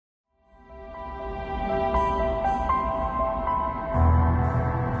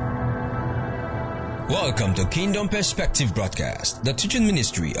Welcome to Kingdom Perspective Broadcast, the teaching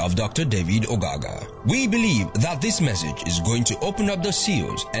ministry of Dr. David Ogaga. We believe that this message is going to open up the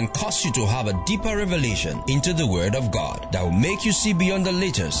seals and cause you to have a deeper revelation into the Word of God that will make you see beyond the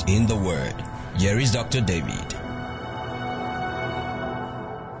letters in the Word. Here is Dr. David.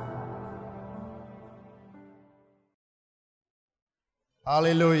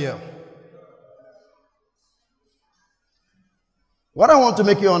 Hallelujah. What I want to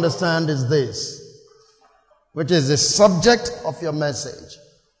make you understand is this, which is the subject of your message,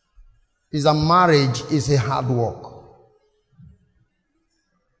 is that marriage is a hard work.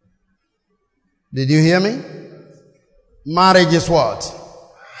 Did you hear me? Marriage is what?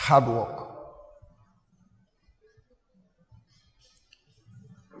 Hard work.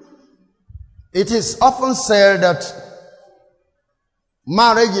 It is often said that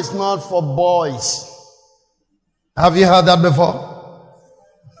marriage is not for boys. Have you heard that before?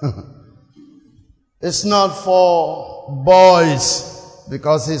 It's not for boys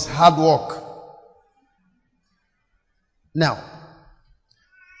because it's hard work. Now,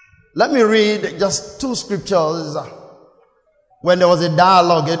 let me read just two scriptures. When there was a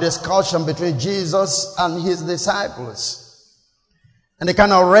dialogue, a discussion between Jesus and his disciples, and the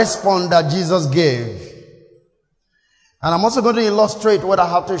kind of response that Jesus gave. And I'm also going to illustrate what I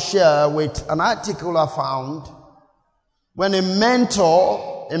have to share with an article I found when a mentor,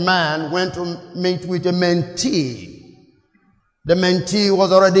 a man, went to meet with a mentee. The mentee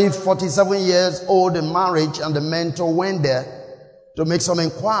was already 47 years old in marriage, and the mentor went there to make some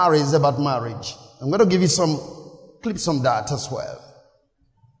inquiries about marriage. I'm going to give you some clips on that as well.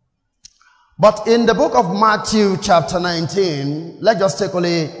 But in the book of Matthew chapter 19, let's just take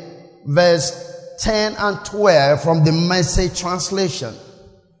only verse 10 and 12 from the Message translation.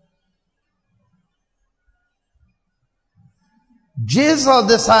 Jesus'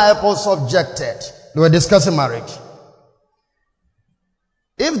 disciples objected. They were discussing marriage.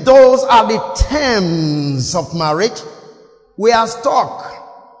 If those are the terms of marriage, we are stuck.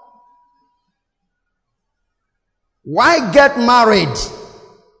 Why get married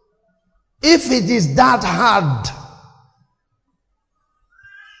if it is that hard?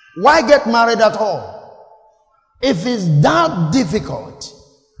 Why get married at all? If it's that difficult,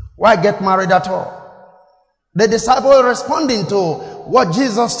 why get married at all? The disciples were responding to what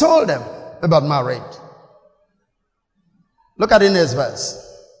Jesus told them about marriage. Look at the next verse.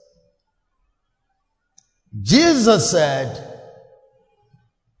 Jesus said,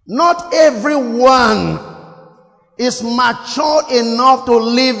 not everyone is mature enough to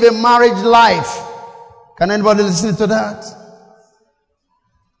live a marriage life. Can anybody listen to that?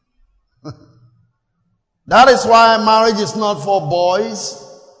 That is why marriage is not for boys.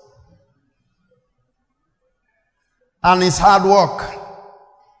 And it's hard work.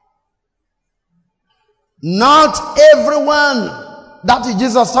 Not everyone, that is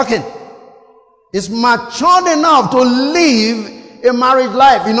Jesus talking, is matured enough to live a married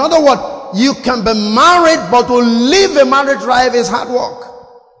life. In other words, you can be married, but to live a married life is hard work.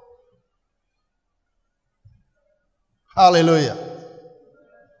 Hallelujah.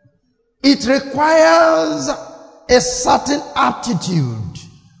 It requires a certain aptitude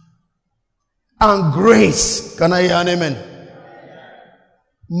and grace. Can I hear an amen?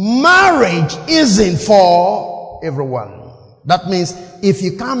 Marriage isn't for everyone. That means if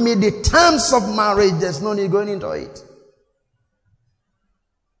you can't meet the terms of marriage, there's no need going into it.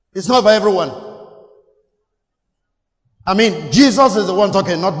 It's not for everyone. I mean, Jesus is the one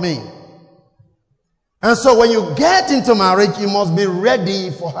talking, not me. And so when you get into marriage, you must be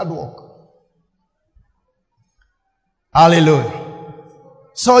ready for hard work. Hallelujah.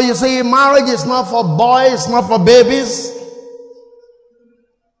 So you see, marriage is not for boys, it's not for babies.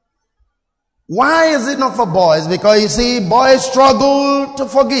 Why is it not for boys? Because you see, boys struggle to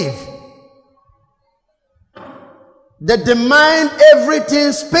forgive. They demand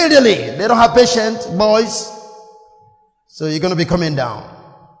everything speedily. They don't have patience, boys. So you're going to be coming down.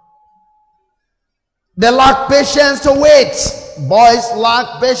 They lack patience to wait. Boys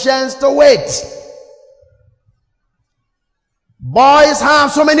lack patience to wait. Boys have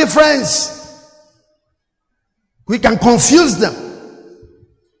so many friends. We can confuse them.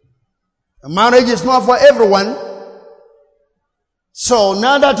 Marriage is not for everyone. So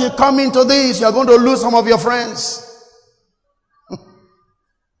now that you come into this, you're going to lose some of your friends.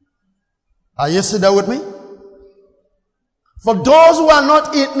 Are you still there with me? For those who are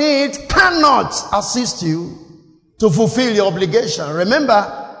not in need cannot assist you to fulfill your obligation. Remember,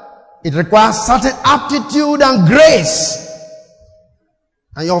 it requires certain aptitude and grace.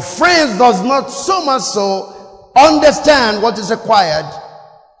 And your friends does not so much so understand what is required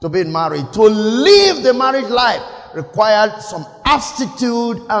to being married. To live the marriage life required some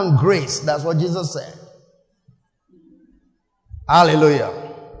aptitude and grace. That's what Jesus said. Hallelujah.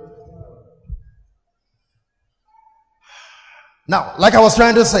 Now, like I was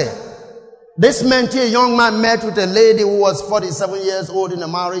trying to say, this mentee, a young man, met with a lady who was 47 years old in a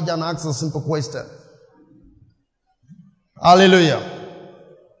marriage and asked a simple question. Hallelujah.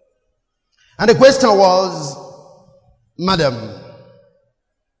 And the question was, Madam,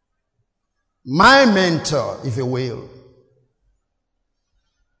 my mentor, if you will,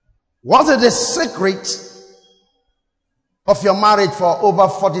 what is the secret of your marriage for over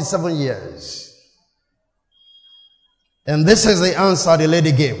 47 years? And this is the answer the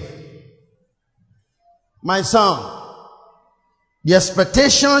lady gave. My son, the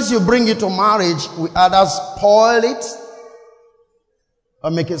expectations you bring into marriage will either spoil it or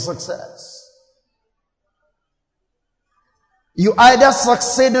make it success. You either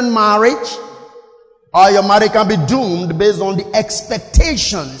succeed in marriage or your marriage can be doomed based on the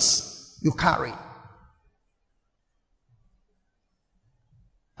expectations you carry.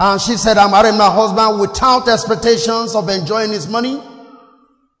 And she said, I married my husband without expectations of enjoying his money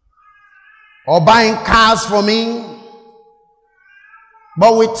or buying cars for me.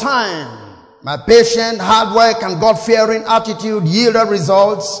 But with time, my patient, hard work, and God-fearing attitude yielded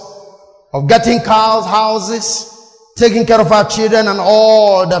results of getting cars, houses, taking care of our children, and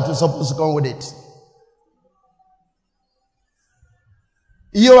all that is supposed to come with it.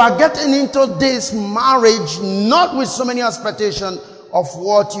 You are getting into this marriage not with so many expectations of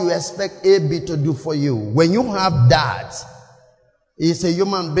what you expect AB to do for you. When you have that, it's a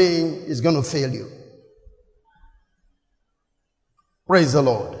human being is going to fail you. Praise the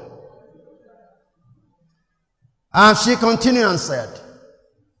Lord. And she continued and said,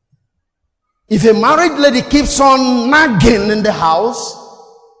 if a married lady keeps on nagging in the house,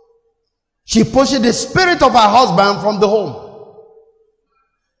 she pushes the spirit of her husband from the home.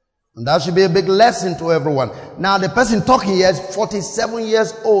 And that should be a big lesson to everyone. Now, the person talking here is 47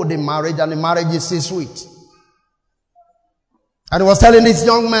 years old in marriage, and the marriage is so sweet. And he was telling this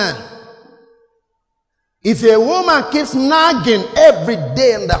young man, if a woman keeps nagging every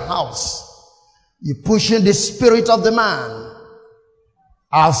day in the house, you're pushing the spirit of the man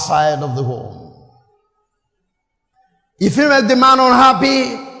outside of the home. If you make the man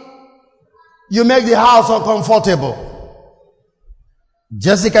unhappy, you make the house uncomfortable.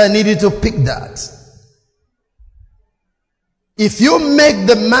 Jessica needed to pick that. If you make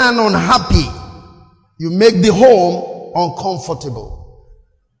the man unhappy, you make the home uncomfortable.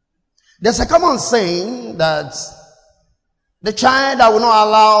 There's a common saying that the child that will not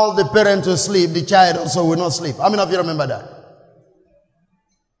allow the parent to sleep, the child also will not sleep. How many of you remember that?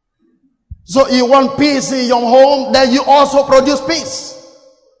 So you want peace in your home, then you also produce peace.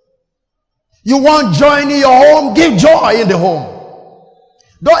 You want joy in your home, give joy in the home.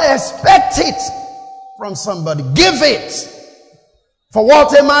 Don't expect it from somebody. Give it. For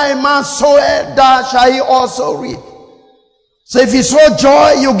what a man soweth, that shall he also reap. So if you sow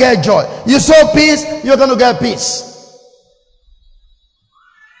joy, you get joy. You sow peace, you're going to get peace.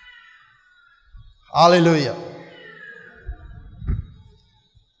 Hallelujah.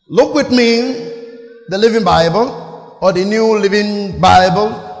 Look with me, the Living Bible, or the New Living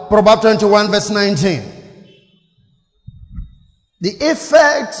Bible, Proverbs 21 verse 19. The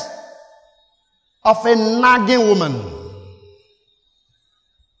effect of a nagging woman,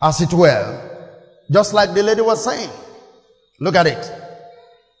 as it were, just like the lady was saying. Look at it.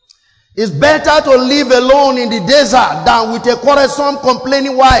 It's better to live alone in the desert than with a quarrelsome,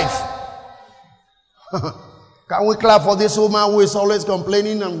 complaining wife. Can we clap for this woman who is always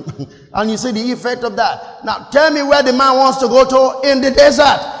complaining? And you see the effect of that. Now tell me where the man wants to go to in the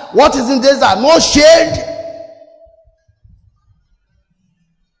desert. What is in the desert? No shade.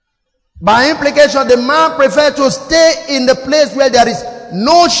 By implication, the man prefers to stay in the place where there is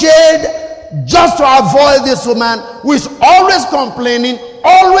no shade just to avoid this woman who is always complaining,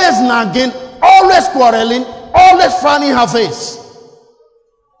 always nagging, always quarreling, always frowning her face.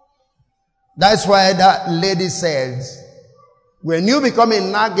 That's why that lady says, when you become a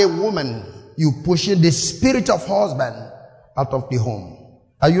nagging woman, you pushing the spirit of husband out of the home.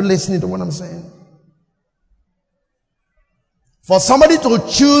 Are you listening to what I'm saying? For somebody to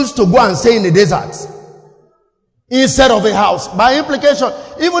choose to go and stay in the desert instead of a house, by implication,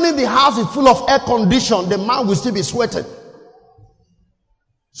 even if the house is full of air condition, the man will still be sweating.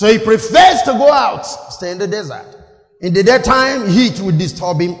 So he prefers to go out, stay in the desert. In the daytime, heat will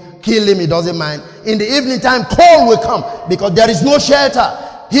disturb him, kill him, he doesn't mind. In the evening time, cold will come because there is no shelter.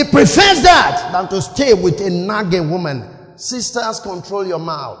 He prefers that than to stay with a nagging woman Sisters, control your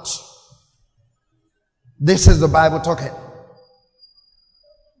mouth. This is the Bible talking.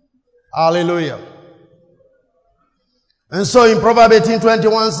 Hallelujah. And so in Proverbs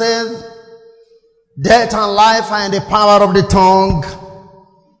 18:21 says, death and life are in the power of the tongue,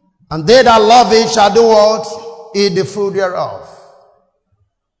 and they that love it shall do what? Eat the fruit thereof.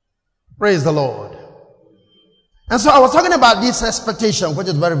 Praise the Lord. And so I was talking about this expectation, which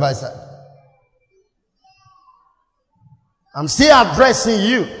is very vital. I'm still addressing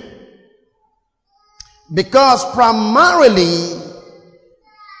you because primarily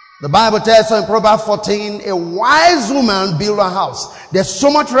the Bible tells us in Proverbs 14, a wise woman builds a house. There's so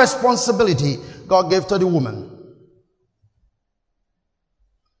much responsibility God gave to the woman.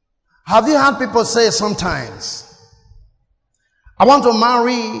 Have you heard people say sometimes, I want to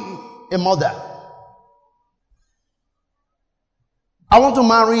marry a mother. I want to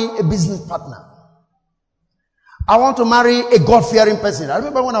marry a business partner. I want to marry a God-fearing person. I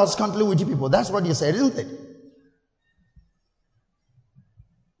remember when I was counseling with you people, that's what you said, isn't it?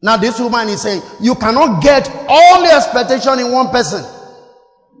 Now this woman is saying, you cannot get all the expectation in one person.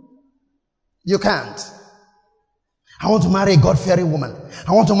 You can't. I want to marry a God-fearing woman.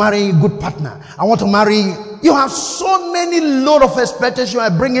 I want to marry a good partner. I want to marry... You have so many load of expectation I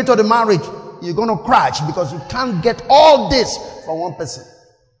bring into the marriage. You're going to crash because you can't get all this from one person.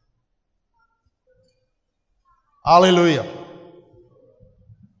 Hallelujah.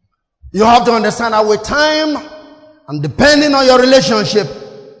 You have to understand that with time and depending on your relationship,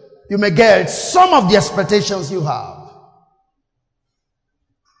 you may get some of the expectations you have.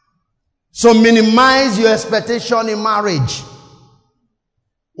 So minimize your expectation in marriage.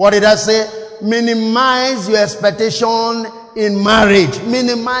 What did I say? Minimize your expectation in marriage.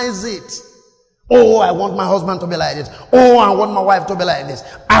 Minimize it. Oh, I want my husband to be like this. Oh, I want my wife to be like this.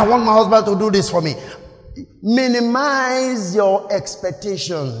 I want my husband to do this for me. Minimize your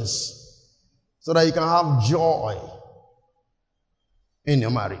expectations so that you can have joy in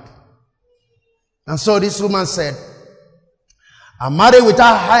your marriage. And so this woman said, I'm married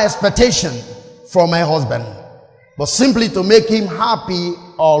without high expectation from my husband, but simply to make him happy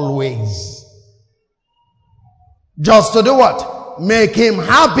always. Just to do what? Make him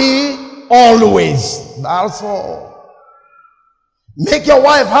happy always. That's all. Make your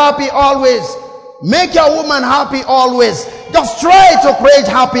wife happy always. Make your woman happy always. Just try to create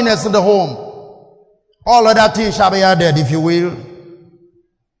happiness in the home. All other things shall be added, if you will.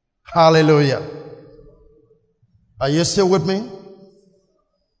 Hallelujah. Are you still with me?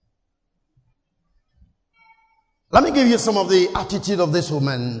 Let me give you some of the attitude of this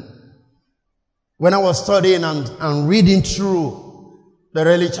woman. When I was studying and reading through, they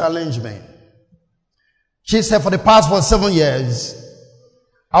really challenged me. She said, for the past 7 years,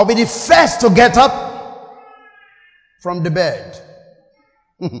 I'll be the first to get up from the bed.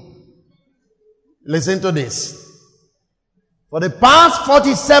 Listen to this. For the past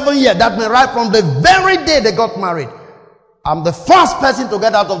 47 years, that means right from the very day they got married, I'm the first person to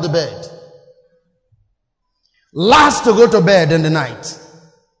get out of the bed. Last to go to bed in the night.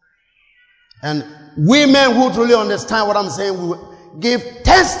 And women who truly understand what I'm saying will give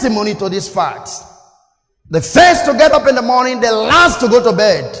testimony to this fact. The first to get up in the morning, the last to go to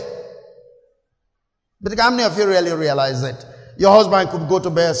bed. But how many of you really realize it? Your husband could go to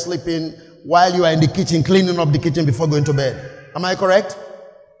bed sleeping while you are in the kitchen, cleaning up the kitchen before going to bed. Am I correct?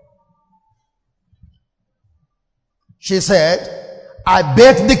 She said, I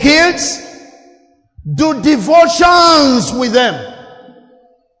bathe the kids, do devotions with them.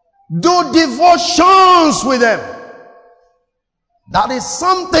 Do devotions with them. That is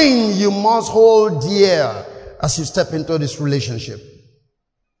something you must hold dear as you step into this relationship.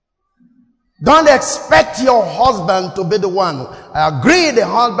 Don't expect your husband to be the one. I agree, the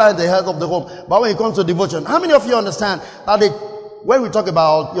husband is the head of the home. But when it comes to devotion, how many of you understand that when we talk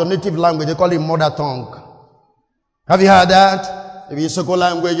about your native language, they call it mother tongue? Have you heard that? If you Soko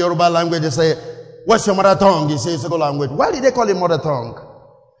language, Yoruba language, they say, what's your mother tongue? You say Soko language. Why did they call it mother tongue?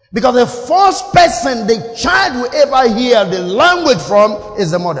 Because the first person the child will ever hear the language from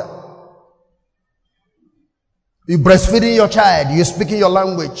is the mother. You breastfeeding your child, you're speaking your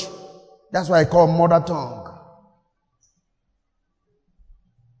language. That's why I call mother tongue.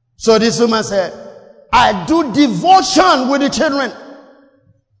 So this woman said, I do devotion with the children.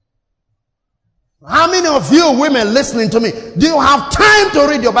 How many of you women listening to me, do you have time to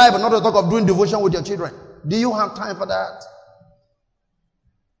read your Bible, not to talk of doing devotion with your children? Do you have time for that?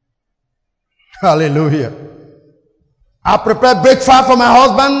 Hallelujah. I prepare breakfast for my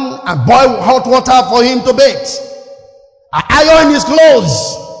husband and boil hot water for him to bathe. I iron his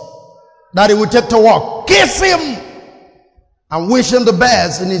clothes that he will take to work. Kiss him. and wish him the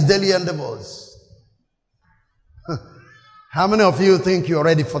best in his daily endeavors. How many of you think you're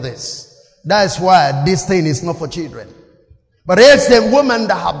ready for this? That's why this thing is not for children. But it's a woman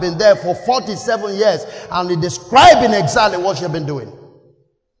that have been there for 47 years and describing exactly what she's been doing.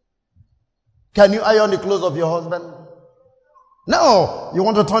 Can you iron the clothes of your husband? No. You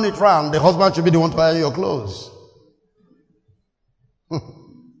want to turn it around. The husband should be the one to iron your clothes.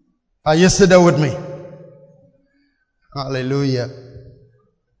 Are you still there with me? Hallelujah.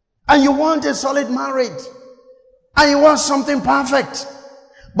 And you want a solid marriage. And you want something perfect.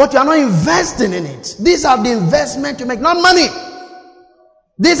 But you are not investing in it. These are the investment you make, not money.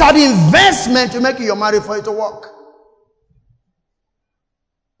 These are the investment you make in your marriage for it to work.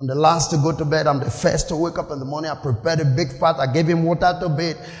 I'm the last to go to bed. I'm the first to wake up in the morning. I prepared a big fat. I gave him water to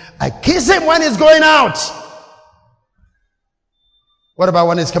bathe. I kiss him when he's going out. What about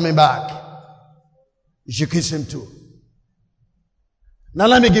when he's coming back? You should kiss him too. Now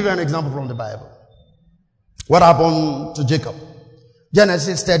let me give you an example from the Bible. What happened to Jacob?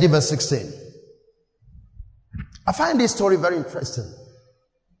 Genesis 30 verse 16. I find this story very interesting.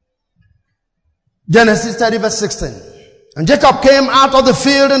 Genesis 30 verse 16. And Jacob came out of the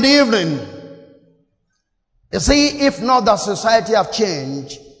field in the evening. You see, if not that society have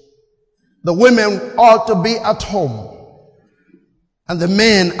changed, the women ought to be at home. And the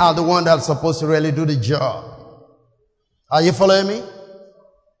men are the ones that are supposed to really do the job. Are you following me?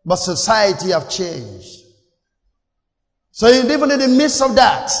 But society have changed. So even in the midst of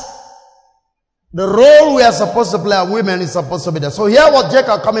that, the role we are supposed to play as women is supposed to be there. So here was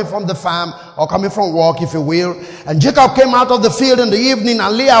Jacob coming from the farm, or coming from work, if you will. And Jacob came out of the field in the evening,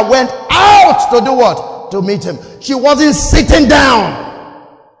 and Leah went out to do what? To meet him. She wasn't sitting down.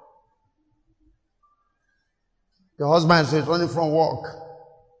 Your husband is returning from work.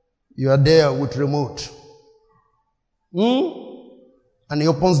 You are there with remote. And he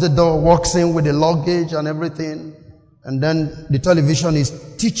opens the door, walks in with the luggage and everything. And then the television is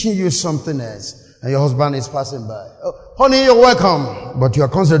teaching you something else. And your husband is passing by. Oh, honey, you're welcome. But you are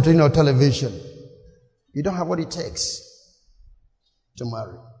concentrating on television. You don't have what it takes to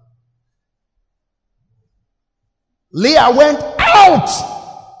marry. Leah went out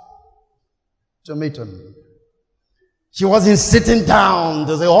to meet him. She wasn't sitting down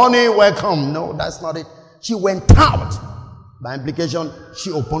to say, honey, welcome. No, that's not it. She went out. By implication,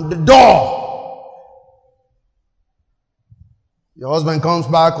 she opened the door. Your husband comes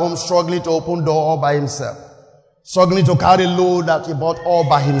back home struggling to open door all by himself. Struggling to carry load that he bought all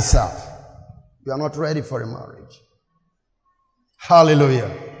by himself. You are not ready for a marriage.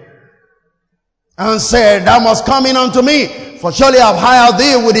 Hallelujah. And said, thou must come in unto me, for surely I have hired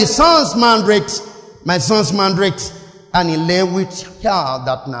thee with his son's mandrakes, my son's mandrakes. And he lay with her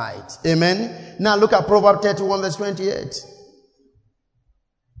that night. Amen. Now look at Proverbs 31 verse 28.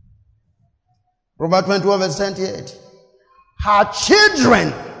 Proverbs 21 verse 28. Her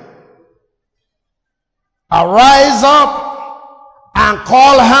children arise up and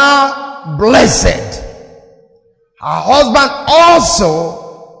call her blessed. Her husband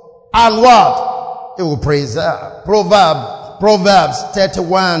also, and what? He will praise her. Proverbs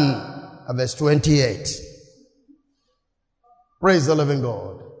 31 verse 28. Praise the living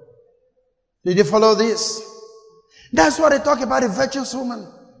God. Did you follow this? That's what they talk about, a virtuous woman.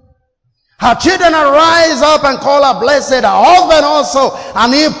 Her children arise up and call her blessed. Her husband also,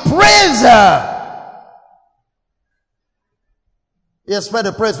 and he praise her. You expect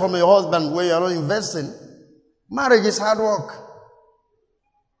the praise from your husband where you are not investing. Marriage is hard work.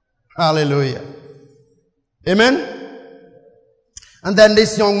 Hallelujah. Amen. And then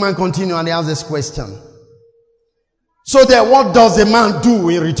this young man continued and he asked this question. So then what does a man do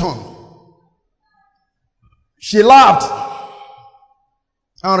in return? She laughed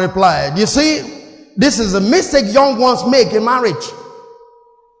and replied, you see, this is a mistake young ones make in marriage.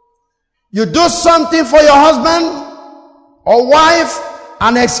 You do something for your husband or wife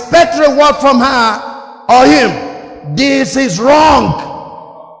and expect reward from her or him. This is wrong.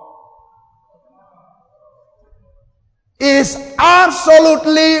 It's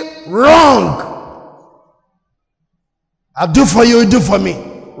absolutely wrong. I do for you, you do for me.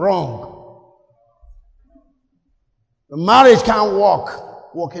 Wrong. The marriage can't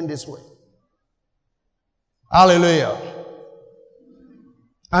walk in this way. Hallelujah.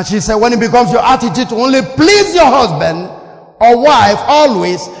 And she said, when it becomes your attitude to only please your husband or wife,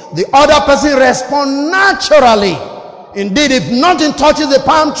 always, the other person responds naturally. Indeed, if nothing touches the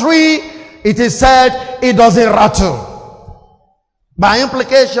palm tree, it is said it doesn't rattle. By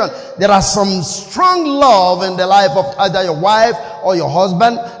implication, there are some strong love in the life of either your wife or your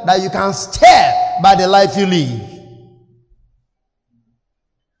husband that you can stare by the life you live.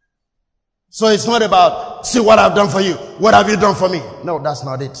 So it's not about, see what I've done for you. What have you done for me? No, that's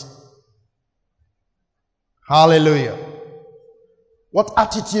not it. Hallelujah. What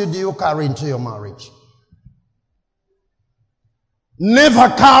attitude do you carry into your marriage? Never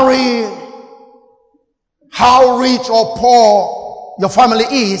carry how rich or poor your family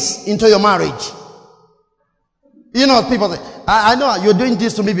is into your marriage. You know, people say, I know you're doing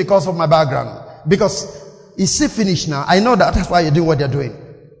this to me because of my background. Because it's still finished now. I know that. That's why you're doing what you're doing.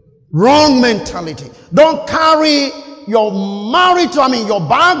 Wrong mentality. Don't carry your marriage, your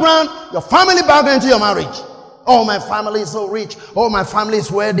background, your family background into your marriage. Oh, my family is so rich. Oh, my family is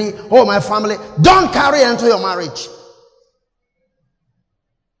worthy. Oh, my family. Don't carry it into your marriage.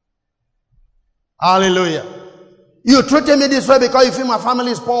 Hallelujah. You treated me this way because you feel my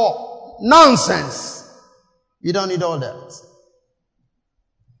family is poor. Nonsense. You don't need all that.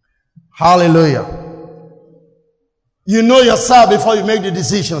 Hallelujah. You know yourself before you make the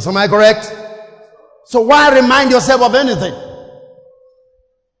decisions. Am I correct? So why remind yourself of anything?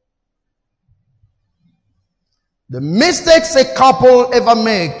 The mistakes a couple ever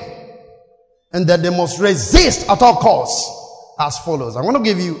make and that they must resist at all costs as follows. I want to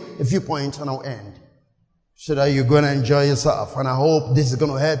give you a few points and I'll end so that you're going to enjoy yourself, and I hope this is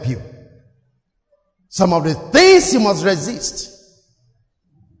going to help you. Some of the things you must resist.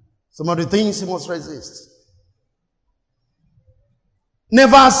 Some of the things you must resist.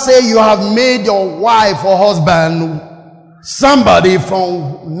 Never say you have made your wife or husband somebody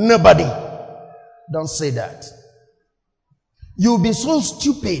from nobody. Don't say that. You'll be so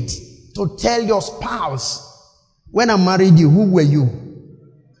stupid to tell your spouse, when I married you, who were you?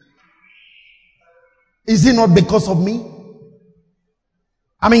 Is it not because of me?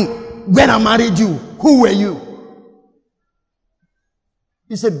 When I married you, who were you?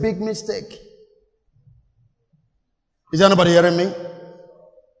 It's a big mistake. Is anybody hearing me?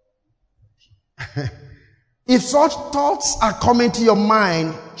 If such thoughts are coming to your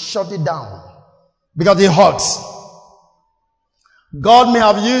mind, shut it down. Because it hurts. God may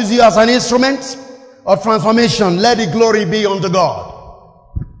have used you as an instrument of transformation. Let the glory be unto God.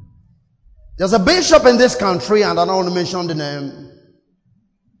 There's a bishop in this country, and I don't want to mention the name.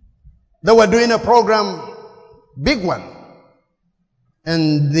 They were doing a program, big one.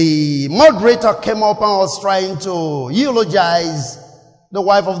 And the moderator came up and was trying to eulogize the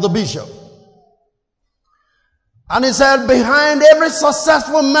wife of the bishop. And he said, behind every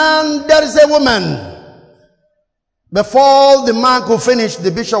successful man, there is a woman. Before the man could finish,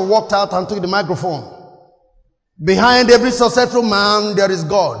 the bishop walked out and took the microphone. Behind every successful man, there is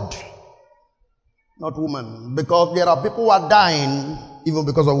God. Not woman. Because there are people who are dying even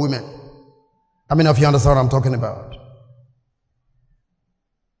because of women. If you understand what I'm talking about.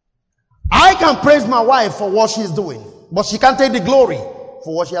 I can praise my wife for what she's doing, but she can't take the glory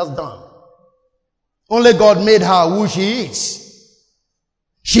for what she has done. Only God made her who she is.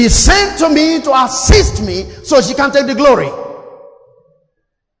 She is sent to me to assist me, so she can't take the glory.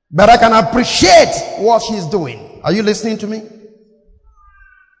 But I can appreciate what she's doing. Are you listening to me?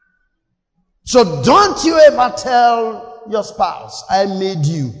 So don't you ever tell your spouse, I made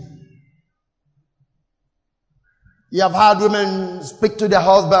you. You have heard women speak to their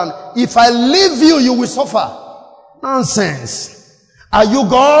husband, if I leave you, you will suffer. Nonsense. Are you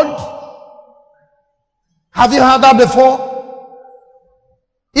God? Have you heard that before?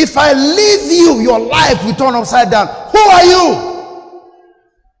 If I leave you, your life will turn upside down. Who are you?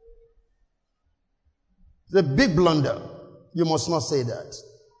 It's a big blunder. You must not say that.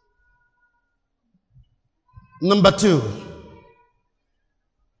 Number 2.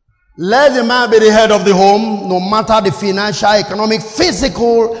 Let the man be the head of the home, no matter the financial, economic,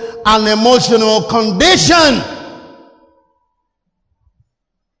 physical, and emotional condition.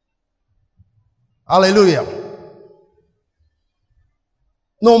 Hallelujah.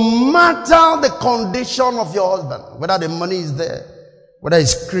 No matter the condition of your husband, whether the money is there, whether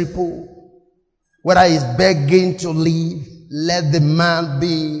he's crippled, whether he's begging to leave, let the man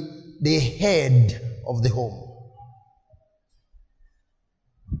be the head of the home.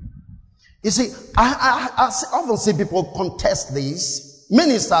 You see, I often see people contest this,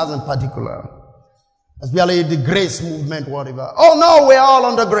 ministers in particular, especially the grace movement, whatever. Oh no, we're all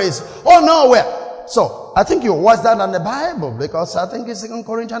under grace. Oh no, we're... So, I think you watch that in the Bible, because I think it's 2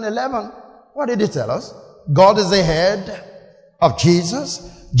 Corinthians 11. What did it tell us? God is the head of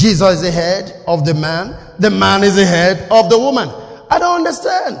Jesus. Jesus is the head of the man. The man is the head of the woman. I don't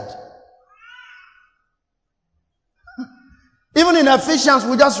understand. Even in Ephesians,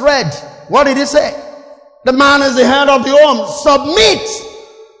 we just read. What did he say? The man is the head of the home. Submit.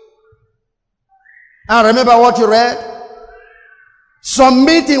 And remember what you read?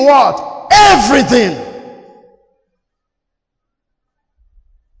 Submit in what? everything.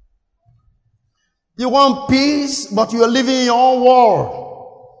 You want peace, but you are living in your own world.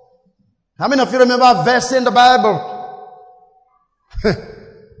 How many of you remember a verse in the Bible?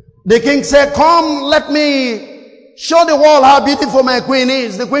 The king said, come, let me show the world how beautiful my queen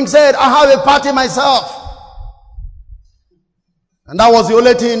is. The queen said, I have a party myself. And that was the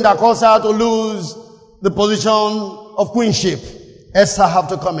only thing that caused her to lose the position of queenship. Esther have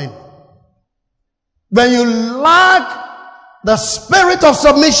to come in. When you lack the spirit of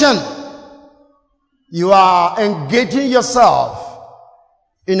submission, you are engaging yourself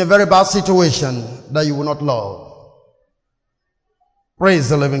in a very bad situation that you will not love. Praise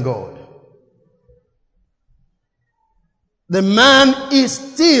the living God. The man is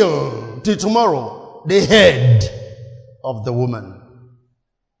still, till tomorrow, the head of the woman.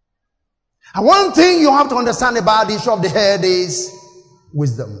 And one thing you have to understand about the issue of the head is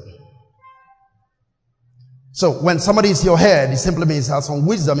wisdom. So when somebody is your head, it simply means has some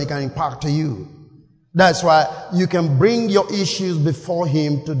wisdom he can impart to you. That's why you can bring your issues before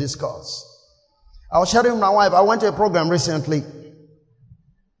him to discuss. I was sharing with my wife. I went to a program recently.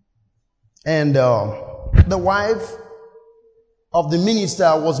 And the wife of the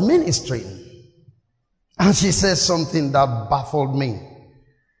minister was ministering. And she said something that baffled me.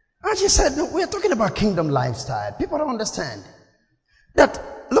 And she said, no, we're talking about kingdom lifestyle. People don't understand. That,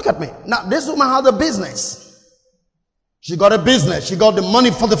 look at me. Now, this woman had a business. She got a business. She got the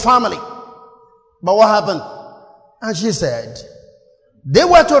money for the family. But what happened? And she said, they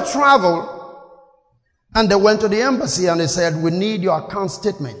were to travel and they went to the embassy and they said, we need your account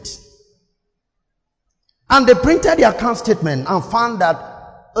statement. And they printed the account statement and found that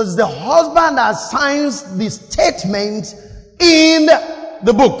it's the husband that signs the statement in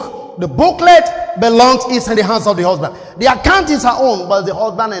the book. The booklet is in the hands of the husband. The account is her own, but the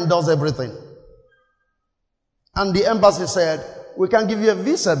husband endorses everything. And the embassy said, we can give you a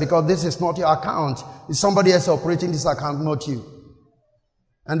visa because this is not your account. It's somebody else operating this account, not you.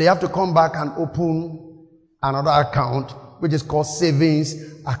 And they have to come back and open another account, which is called savings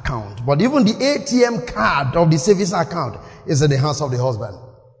account. But even the ATM card of the savings account is in the hands of the husband.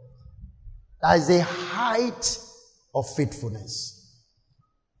 That is a height of faithfulness.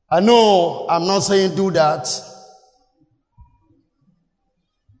 I know I'm not saying do that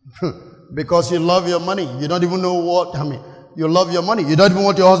because you love your money. You don't even know what, you love your money. You don't even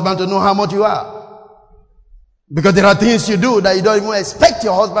want your husband to know how much you are. Because there are things you do that you don't even expect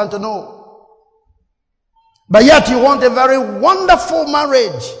your husband to know. But yet you want a very wonderful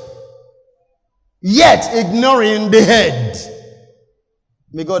marriage, yet ignoring the head.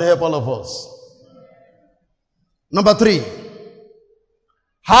 May God help all of us. Number 3,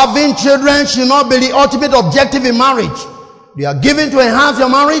 having children should not be the ultimate objective in marriage. They are given to enhance your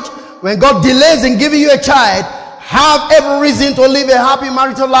marriage. When God delays in giving you a child, have every reason to live a happy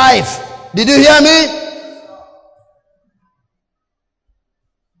marital life. Did you hear me?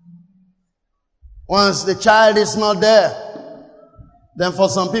 Once the child is not there, then for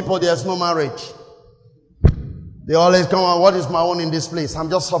some people there's no marriage. They always come on, what is my own in this place? I'm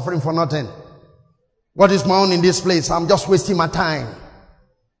just suffering for nothing. What is my own in this place? I'm just wasting my time.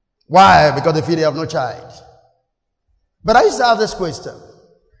 Why? Because they feel they have no child. But I used to ask this question.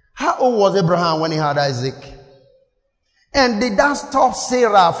 How old was Abraham when he had Isaac? And did that stop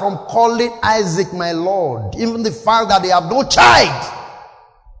Sarah from calling Isaac my Lord? Even the fact that they have no child.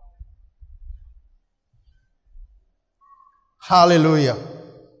 Hallelujah.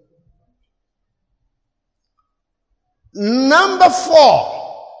 Number 4.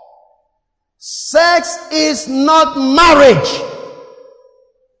 Sex is not marriage.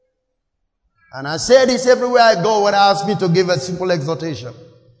 And I say this everywhere I go when I ask me to give a simple exhortation.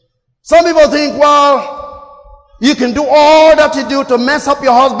 Some people think, well, you can do all that you do to mess up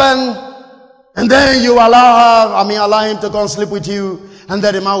your husband, and then you allow him to come sleep with you, and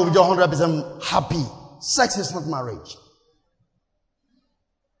then the man will be just 100% happy. Sex is not marriage.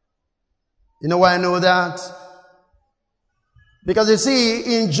 You know why I know that? Because you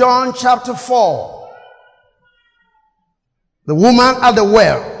see, in John chapter 4, the woman at the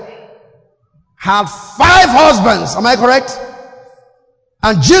well had 5 husbands. Am I correct?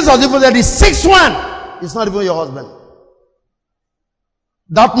 And Jesus even said the 6th one is not even your husband.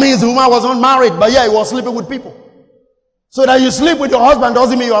 That means the woman was not married, but yeah, he was sleeping with people. So that you sleep with your husband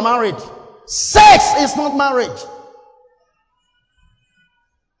doesn't mean you are married. Sex is not marriage.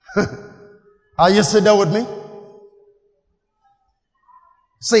 Are you sitting there with me?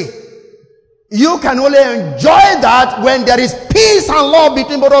 See, you can only enjoy that when there is peace and love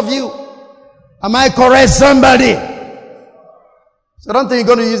between both of you. Am I correct, somebody? So don't think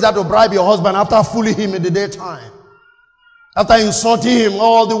you're going to use that to bribe your husband after fooling him in the daytime. After insulting him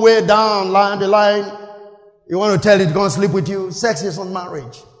all the way down the line. You want to tell him to go and sleep with you. Sex is not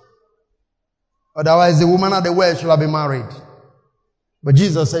marriage. Otherwise, the woman at the well should have been married. But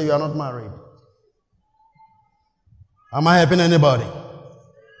Jesus said you are not married. Am I helping anybody?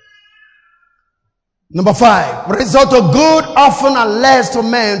 Number 5. Resort to good often and less to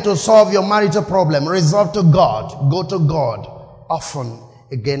men to solve your marital problem. Resort to God. Go to God often,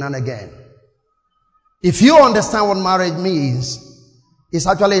 again and again. If you understand what marriage means, it's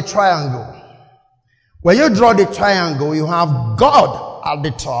actually a triangle. When you draw the triangle, you have God at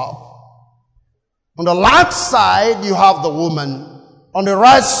the top. On the left side, you have the woman. On the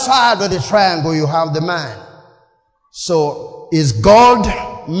right side of the triangle, you have the man. So, it's God,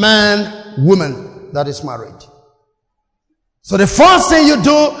 man, woman. That is marriage. So the first thing you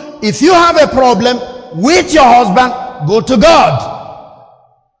do, if you have a problem with your husband, go to God.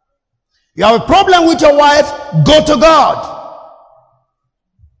 You have a problem with your wife, go to God.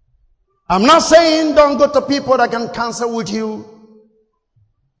 I'm not saying don't go to people that can counsel with you.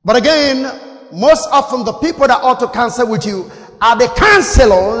 But again, most often the people that ought to counsel with you are the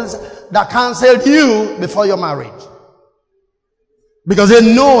counselors that counseled you before your marriage. Because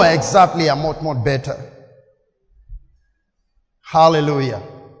they know exactly and much more better. Hallelujah.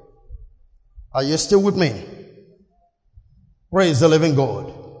 Are you still with me? Praise the living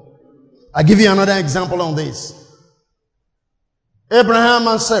God. I'll give you another example on this. Abraham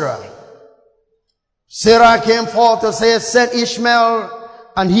and Sarah. Sarah came forth to say, send Ishmael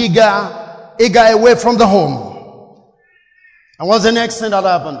and Hagar away from the home. And what's the next thing that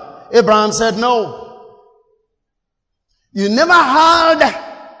happened? Abraham said, no. You never heard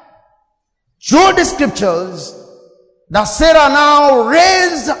through the scriptures that Sarah now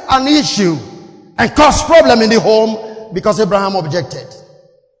raised an issue and caused problem in the home because Abraham objected.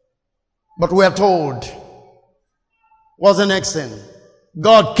 But we are told, what's the next thing?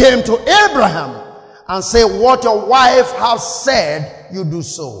 God came to Abraham and said, what your wife has said, you do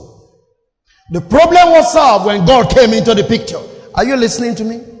so. The problem was solved when God came into the picture. Are you listening to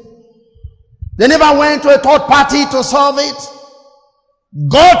me? They never went to a third party to solve it.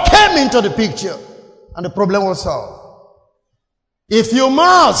 God came into the picture and the problem was solved. If you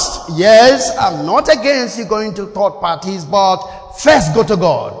must, yes, I'm not against you going to third parties, but first go to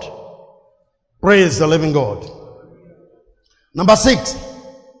God. Praise the living God. Number 6.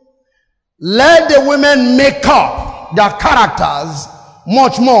 Let the women make up their characters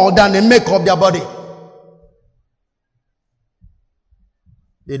much more than they make up their body.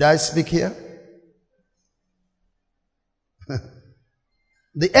 Did I speak here?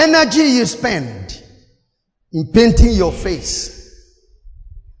 The energy you spend in painting your face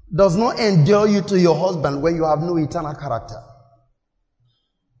does not endure you to your husband when you have no eternal character.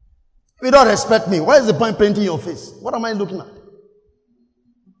 If you don't respect me, what is the point painting your face? What am I looking at?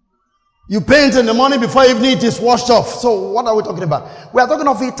 You paint in the morning before evening, it is washed off. So what are we talking about? We are talking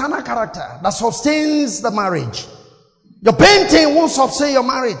of eternal character that sustains the marriage. Your painting won't sustain your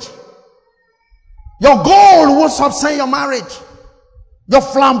marriage. Your gold won't sustain your marriage. Your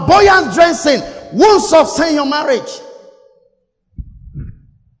flamboyant dressing won't sustain your marriage.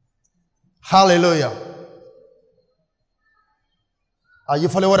 Hallelujah. Are you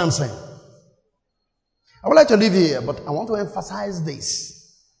following what I'm saying? I would like to leave here, but I want to emphasize this.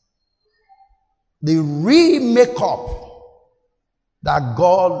 The real makeup that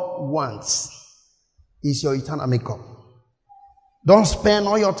God wants is your eternal makeup. Don't spend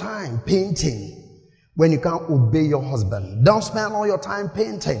all your time painting when you can't obey your husband. Don't spend all your time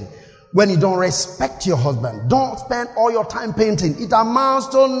painting when you don't respect your husband. Don't spend all your time painting. It amounts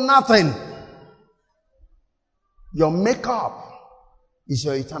to nothing. Your makeup is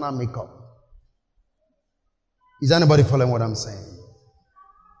your eternal makeup. Is anybody following what I'm saying?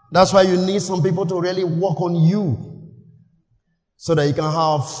 That's why you need some people to really work on you so that you can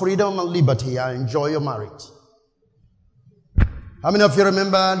have freedom and liberty and enjoy your marriage. How many of you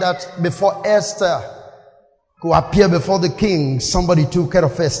remember that before Esther could appear before the king, somebody took care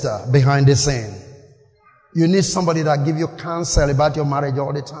of Esther behind the scene? You need somebody that give you counsel about your marriage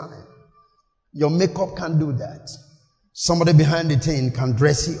all the time. Your makeup can do that. Somebody behind the scene can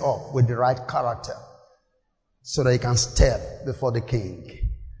dress you up with the right character so that you can step before the king.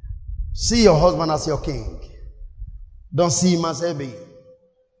 See your husband as your king. Don't see him as heavy.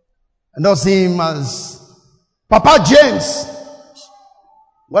 And don't see him as Papa James.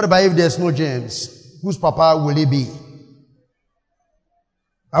 What about if there's no James? Whose papa will he be?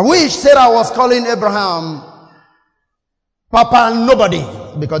 I wish Sarah was calling Abraham Papa Nobody,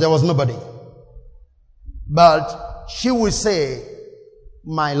 because there was nobody. But she would say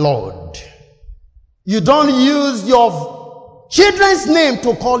my Lord. You don't use your children's name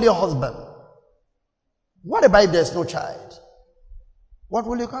to call your husband. What about if there's no child? What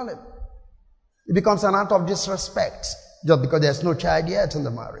will you call him? It becomes an act of disrespect just because there's no child yet in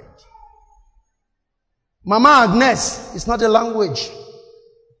the marriage. Mama Agnes is not a language.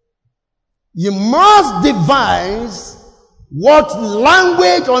 You must devise what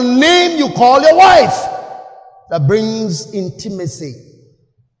language or name you call your wife that brings intimacy.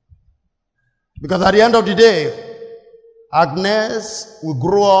 Because at the end of the day, Agnes will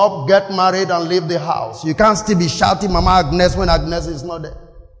grow up, get married, and leave the house. You can't still be shouting Mama Agnes when Agnes is not there.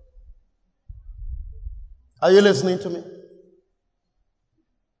 Are you listening to me?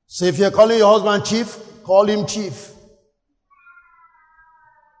 So if you're calling your husband Chief, call him Chief.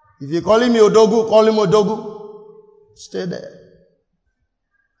 If you call him Odogu, call him Odogu. Stay there.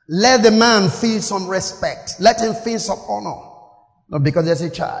 Let the man feel some respect. Let him feel some honor. Not because there's a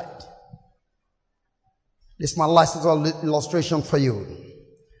child. This is my last illustration for you.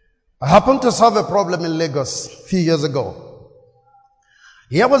 I happened to solve a problem in Lagos a few years ago.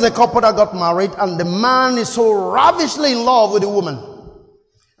 Here was a couple that got married, and the man is so ravishly in love with the woman.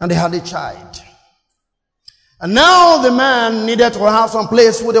 And they had a child. And now the man needed to have some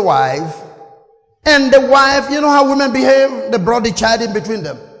place with the wife. And the wife, you know how women behave? They brought the child in between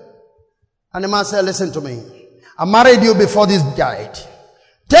them. And the man said, listen to me. I married you before this died.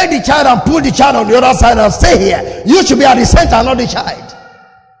 Take the child and put the child on the other side and stay here. You should be at the center, not the child.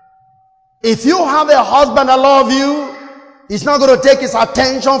 If you have a husband that loves you, he's not going to take his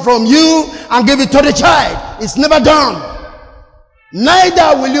attention from you and give it to the child. It's never done.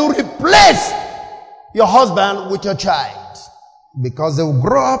 Neither will you replace your husband with your child, because they will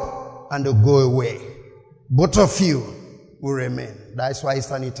grow up and they'll go away. Both of you will remain. That's why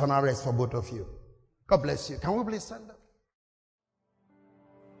it's an eternal rest for both of you. God bless you. Can we please stand up?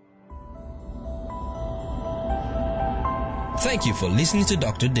 Thank you for listening to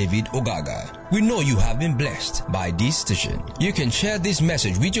Dr. David Ogaga. We know you have been blessed by this station. You can share this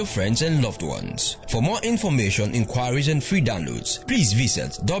message with your friends and loved ones. For more information, inquiries, and free downloads, please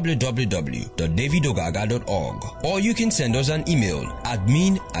visit www.davidogaga.org, or you can send us an email,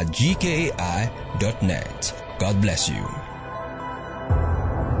 admin@gkai.net. God bless you.